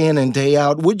day in and day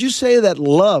out. Would you say that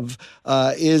love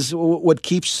is what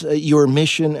keeps your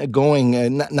mission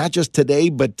going, not just today,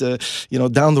 but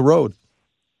down the road?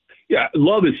 Yeah,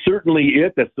 love is certainly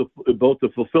it. That's both the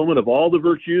fulfillment of all the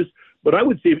virtues, but I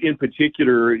would say in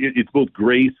particular, it's both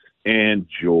grace and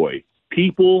joy.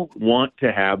 People want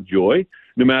to have joy.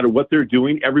 No matter what they're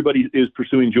doing, everybody is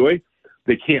pursuing joy.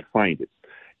 They can't find it.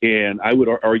 And I would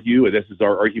argue, and this is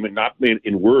our argument, not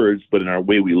in words, but in our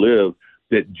way we live,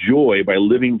 that joy, by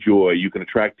living joy, you can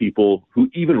attract people who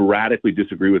even radically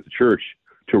disagree with the church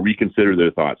to reconsider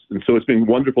their thoughts. And so it's been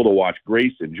wonderful to watch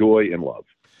grace and joy and love.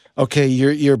 Okay,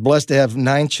 you're blessed to have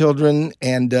 9 children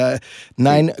and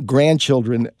 9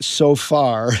 grandchildren so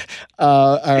far.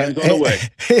 And on the way.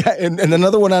 and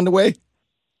another one on the way?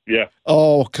 Yeah.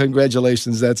 Oh,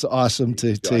 congratulations. That's awesome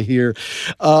to hear.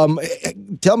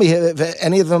 Tell me, have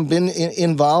any of them been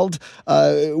involved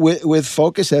with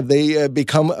Focus? Have they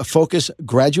become Focus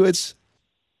graduates?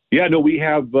 Yeah, no, we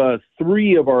have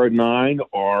 3 of our 9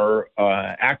 are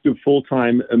active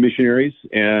full-time missionaries,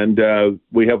 and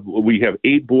we have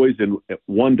 8 boys and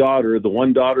 1 daughter. The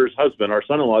one daughter's husband, our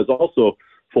son-in-law, is also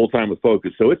full-time with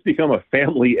Focus. So it's become a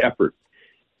family effort.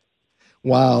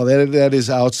 Wow, that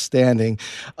is outstanding.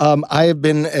 I have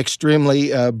been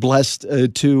extremely blessed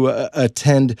to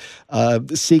attend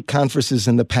Sikh conferences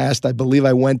in the past. I believe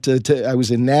I went I was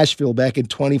in Nashville back in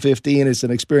 2015. It's an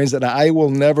experience that I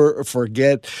will never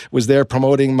forget. Was there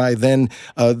promoting my then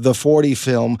The 40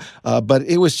 film, but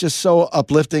it was just so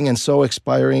uplifting and so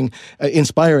inspiring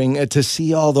to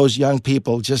see all those young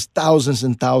people, just thousands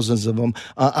and thousands of them,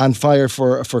 on fire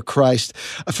for Christ.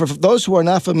 For those who are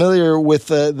not familiar with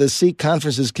the Sikh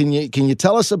conferences, can you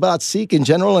tell us about Sikh in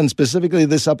general and specifically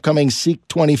this upcoming Sikh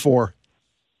 24?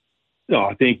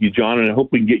 No, thank you, John, and I hope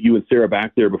we can get you and Sarah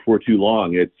back there before too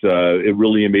long. It's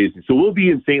really amazing. So we'll be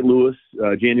in St. Louis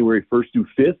January 1st through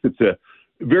 5th. It's a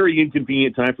very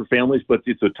inconvenient time for families, but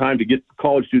it's a time to get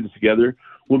college students together.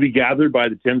 We'll be gathered by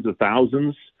the tens of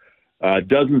thousands,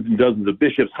 dozens and dozens of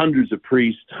bishops, hundreds of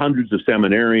priests, hundreds of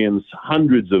seminarians,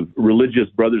 hundreds of religious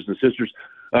brothers and sisters.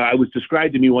 I was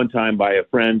described to me one time by a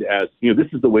friend as, this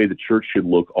is the way the church should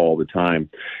look all the time.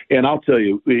 And I'll tell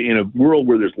you, in a world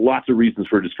where there's lots of reasons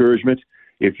for discouragement,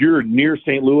 if you're near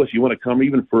St. Louis, you want to come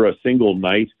even for a single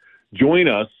night, join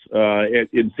us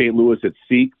in St. Louis at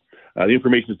Sikh. The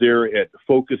information is there at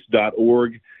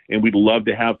focus.org, and we'd love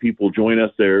to have people join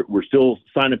us there. We're still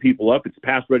signing people up. It's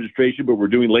past registration, but we're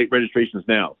doing late registrations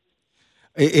now.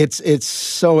 It's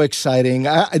so exciting.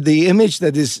 The image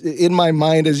that is in my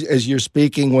mind as you're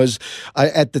speaking was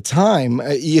at the time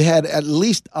you had at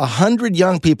least 100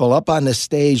 young people up on the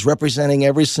stage representing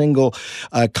every single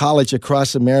college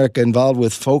across America involved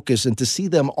with Focus, and to see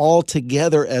them all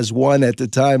together as one at the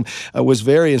time was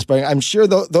very inspiring. I'm sure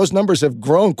those numbers have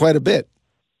grown quite a bit.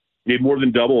 It more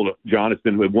than doubled, John. It's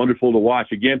been wonderful to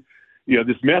watch. Again,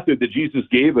 this method that Jesus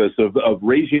gave us of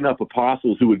raising up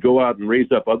apostles who would go out and raise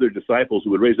up other disciples who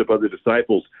would raise up other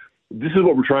disciples. This is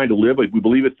what we're trying to live. We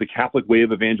believe it's the Catholic way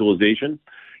of evangelization.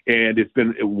 And it's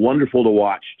been wonderful to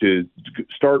watch, to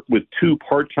start with 2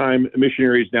 part-time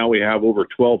missionaries. Now we have over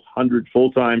 1,200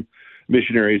 full-time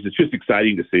missionaries. It's just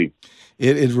exciting to see.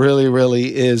 It really,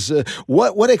 really is.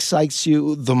 What excites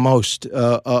you the most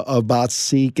about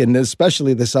Seek, and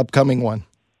especially this upcoming one?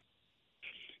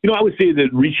 I would say that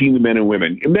reaching the men and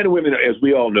women, as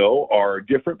we all know, are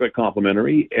different but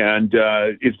complementary. And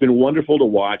it's been wonderful to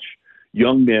watch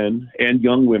young men and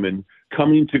young women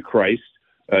coming to Christ,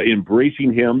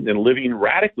 embracing him and living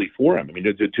radically for him. I mean,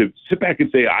 to sit back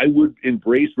and say, I would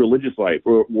embrace religious life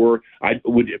or I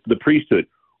would the priesthood,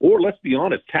 or let's be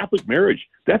honest, Catholic marriage.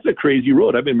 That's a crazy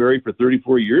road. I've been married for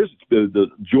 34 years. It's the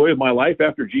joy of my life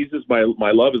after Jesus.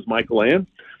 My love is Michael Ann.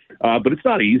 But it's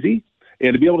not easy.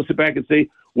 And to be able to sit back and say,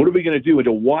 what are we going to do? And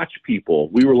to watch people.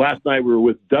 Last night we were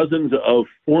with dozens of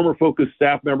former Focus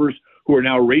staff members who are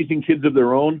now raising kids of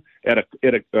their own at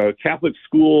a Catholic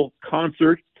school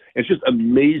concert. It's just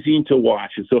amazing to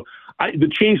watch. And so the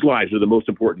changed lives are the most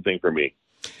important thing for me.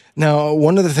 Now,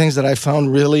 one of the things that I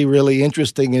found really, really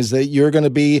interesting is that you're going to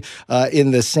be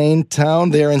in the same town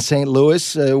there in St.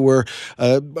 Louis where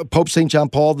Pope St. John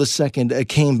Paul II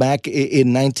came back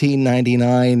in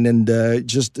 1999 and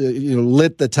just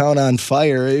lit the town on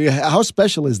fire. How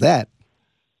special is that?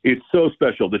 It's so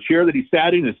special. The chair that he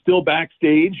sat in is still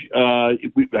backstage. I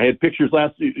had pictures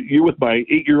last year with my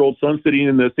 8-year-old son sitting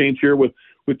in the same chair with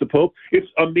the Pope. It's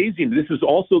amazing. This is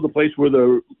also the place where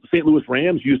the St. Louis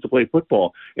Rams used to play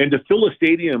football. And to fill a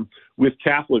stadium with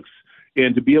Catholics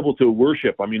and to be able to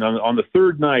worship, I mean, on the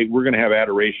third night, we're going to have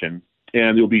adoration,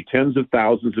 and there'll be tens of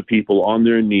thousands of people on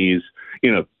their knees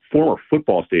in a former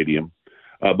football stadium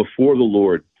before the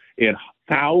Lord. And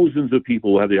thousands of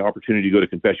people will have the opportunity to go to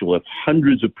confession. We'll have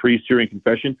hundreds of priests hearing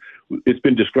confession. It's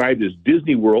been described as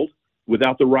Disney World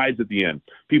without the rides at the end.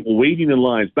 People waiting in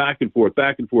lines back and forth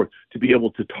to be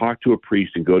able to talk to a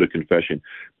priest and go to confession.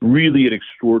 Really an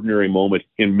extraordinary moment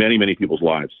in many, many people's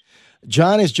lives.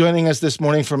 John is joining us this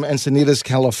morning from Encinitas,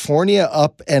 California,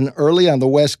 up and early on the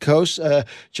West Coast.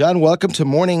 John, welcome to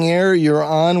Morning Air. You're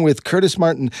on with Curtis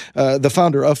Martin, the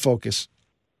founder of Focus.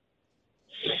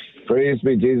 Praise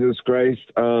be Jesus Christ.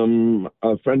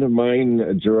 A friend of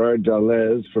mine, Gerard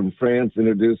Dalles from France,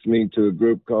 introduced me to a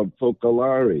group called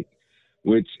Focolare,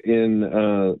 which in,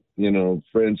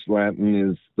 French,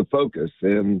 Latin is the focus.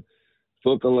 And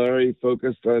Focolare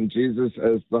focused on Jesus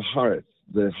as the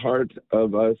heart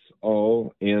of us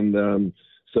all. And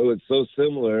so it's so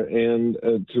similar. And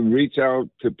to reach out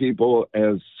to people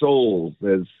as souls,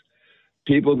 as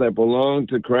people that belong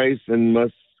to Christ, and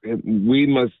we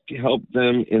must help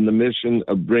them in the mission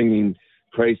of bringing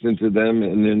Christ into them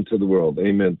and into the world.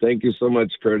 Amen. Thank you so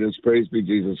much, Curtis. Praise be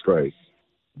Jesus Christ.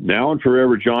 Now and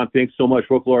forever, John. Thanks so much.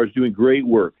 Focolare is doing great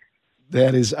work.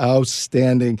 That is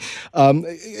outstanding.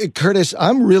 Curtis,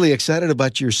 I'm really excited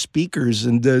about your speakers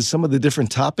and some of the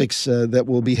different topics that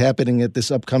will be happening at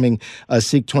this upcoming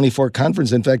Seek 24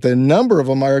 conference. In fact, a number of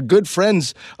them are good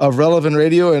friends of Relevant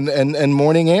Radio and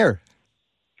Morning Air.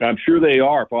 I'm sure they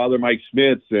are. Father Mike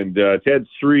Schmitz and Ted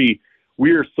Sri.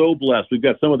 We are so blessed. We've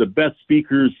got some of the best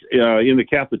speakers in the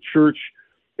Catholic Church.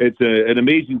 It's an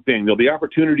amazing thing. There'll be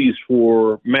opportunities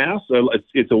for Mass.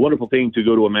 It's a wonderful thing to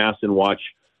go to a Mass and watch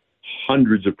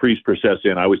hundreds of priests process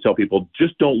in. I always tell people,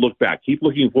 just don't look back. Keep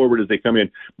looking forward as they come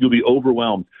in. You'll be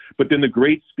overwhelmed. But then the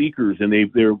great speakers, and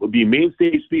there will be main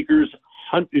stage speakers,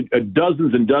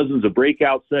 dozens and dozens of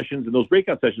breakout sessions, and those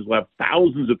breakout sessions will have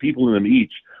thousands of people in them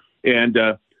each. And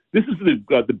this is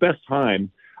the best time,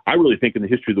 I really think, in the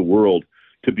history of the world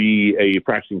to be a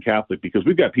practicing Catholic, because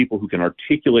we've got people who can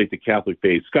articulate the Catholic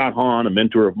faith. Scott Hahn, a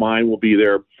mentor of mine, will be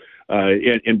there.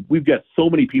 And we've got so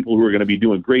many people who are going to be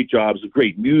doing great jobs,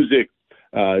 great music.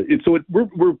 And so we're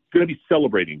going to be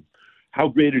celebrating how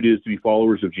great it is to be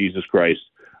followers of Jesus Christ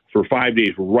for 5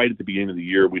 days right at the beginning of the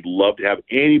year. We'd love to have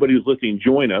anybody who's listening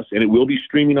join us, and it will be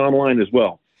streaming online as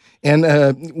well. And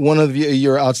one of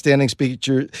your outstanding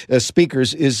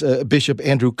speakers is Bishop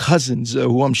Andrew Cousins,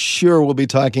 who I'm sure will be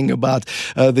talking about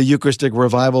the Eucharistic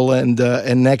Revival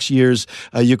and next year's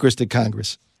Eucharistic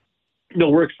Congress. No,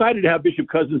 we're excited to have Bishop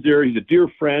Cousins there. He's a dear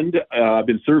friend. I've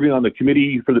been serving on the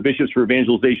committee for the bishops for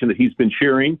evangelization that he's been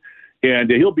chairing,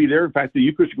 and he'll be there. In fact, the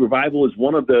Eucharistic Revival is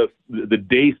one of the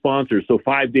day sponsors, so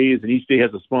 5 days, and each day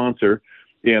has a sponsor,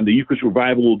 and the Eucharistic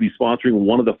Revival will be sponsoring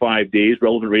one of the 5 days,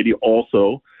 Relevant Radio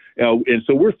also, and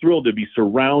so we're thrilled to be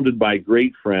surrounded by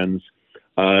great friends,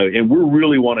 and we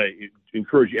really want to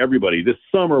encourage everybody. This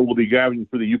summer, we'll be gathering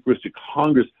for the Eucharistic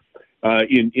Congress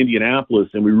in Indianapolis,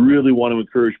 and we really want to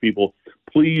encourage people,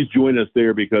 please join us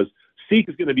there, because Seek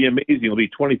is going to be amazing. It'll be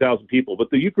 20,000 people, but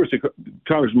the Eucharistic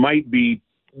Congress might be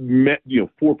 4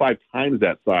 or 5 times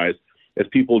that size as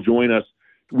people join us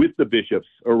with the bishops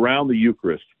around the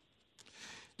Eucharist.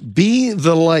 Be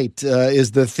the Light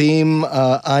is the theme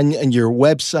on your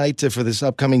website for this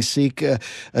upcoming Seek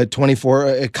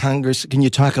 24 Congress. Can you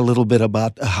talk a little bit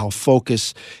about how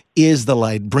Focus is the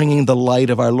light, bringing the light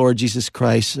of our Lord Jesus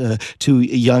Christ to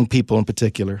young people in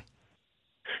particular?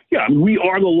 Yeah, we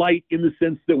are the light in the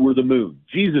sense that we're the moon.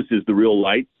 Jesus is the real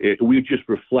light. We just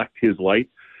reflect his light.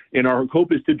 And our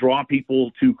hope is to draw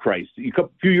people to Christ. A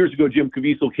few years ago, Jim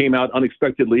Caviezel came out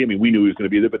unexpectedly. I mean, we knew he was going to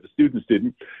be there, but the students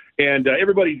didn't. And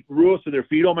everybody rose to their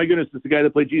feet. Oh, my goodness, it's the guy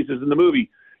that played Jesus in the movie.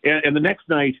 And the next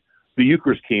night, the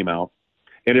Eucharist came out,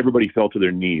 and everybody fell to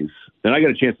their knees. And I got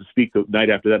a chance to speak the night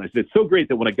after that. And I said, it's so great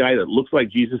that when a guy that looks like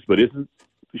Jesus but isn't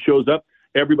shows up,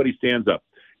 everybody stands up.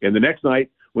 And the next night,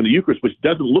 when the Eucharist, which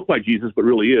doesn't look like Jesus but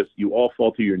really is, you all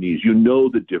fall to your knees. You know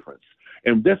the difference.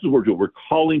 And this is what we're doing. We're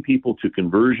calling people to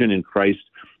conversion in Christ.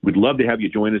 We'd love to have you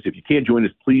join us. If you can't join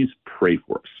us, please pray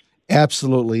for us.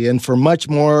 Absolutely. And for much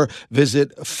more,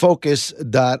 visit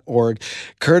focus.org.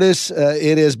 Curtis,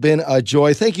 it has been a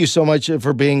joy. Thank you so much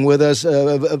for being with us.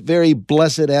 A very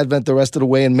blessed Advent the rest of the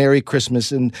way, and Merry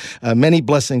Christmas, and many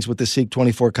blessings with the Seek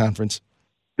 24 conference.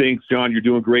 Thanks, John. You're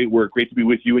doing great work. Great to be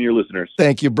with you and your listeners.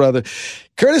 Thank you, brother.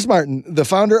 Curtis Martin, the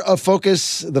founder of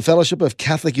Focus, the Fellowship of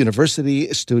Catholic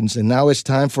University Students. And now it's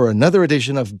time for another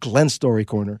edition of Glenn's Story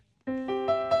Corner.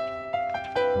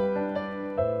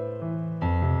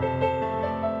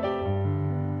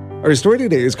 Our story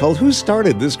today is called Who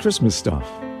Started This Christmas Stuff?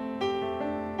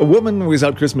 A woman was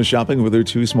out Christmas shopping with her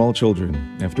 2 small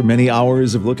children. After many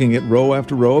hours of looking at row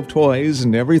after row of toys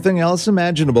and everything else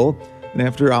imaginable, and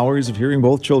after hours of hearing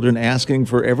both children asking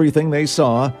for everything they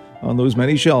saw on those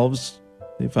many shelves,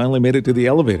 they finally made it to the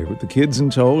elevator with the kids in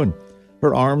tow and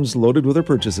her arms loaded with her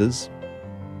purchases.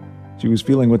 She was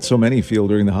feeling what so many feel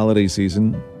during the holiday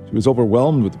season. She was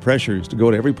overwhelmed with the pressures to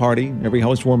go to every party, every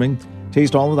housewarming,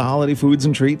 taste all of the holiday foods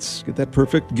and treats, get that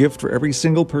perfect gift for every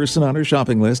single person on her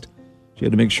shopping list. She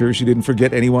had to make sure she didn't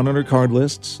forget anyone on her card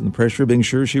lists, and the pressure of being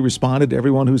sure she responded to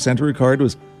everyone who sent her a card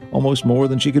was almost more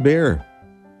than she could bear.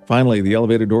 Finally, the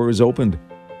elevator door was opened.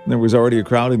 There was already a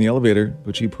crowd in the elevator,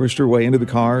 but she pushed her way into the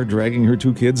car, dragging her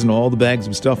 2 kids and all the bags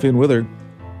of stuff in with her.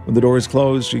 When the doors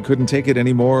closed, she couldn't take it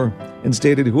anymore and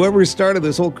stated, "Whoever started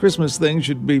this whole Christmas thing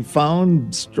should be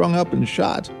found, strung up, and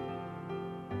shot."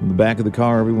 In the back of the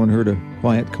car, everyone heard a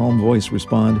quiet, calm voice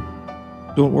respond,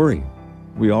 "Don't worry,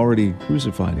 we already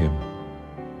crucified him."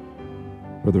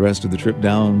 For the rest of the trip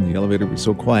down, the elevator was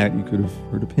so quiet you could have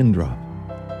heard a pin drop.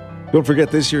 Don't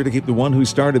forget this year to keep the one who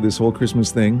started this whole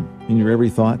Christmas thing in your every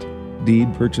thought,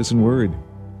 deed, purchase, and word.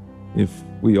 If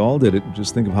we all did it,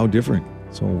 just think of how different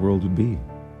this whole world would be.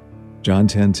 John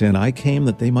 10:10, I came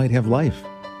that they might have life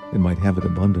and might have it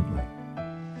abundantly.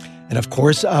 And of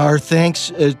course, our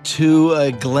thanks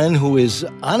to Glenn, who is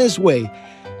on his way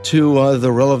to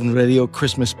the Relevant Radio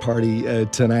Christmas party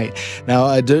tonight.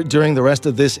 Now, during the rest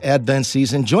of this Advent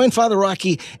season, join Father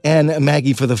Rocky and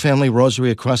Maggie for the Family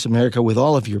Rosary across America with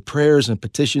all of your prayers and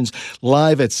petitions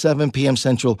live at 7 p.m.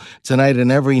 Central tonight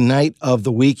and every night of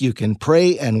the week. You can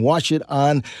pray and watch it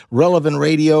on Relevant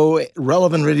Radio,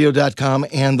 relevantradio.com,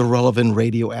 and the Relevant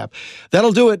Radio app.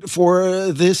 That'll do it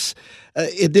for this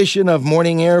edition of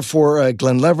Morning Air. For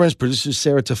Glenn Leverance, producer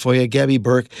Sarah Tafoya, Gabby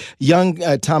Burke, young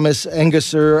Thomas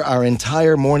Engesser, our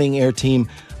entire Morning Air team,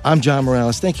 I'm John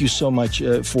Morales. Thank you so much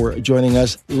for joining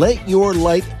us. Let your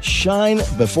light shine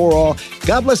before all.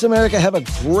 God bless America. Have a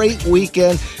great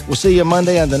weekend. We'll see you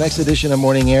Monday on the next edition of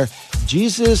Morning Air.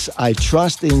 Jesus, I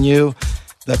trust in you.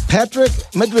 The Patrick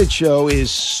Madrid Show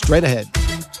is straight ahead.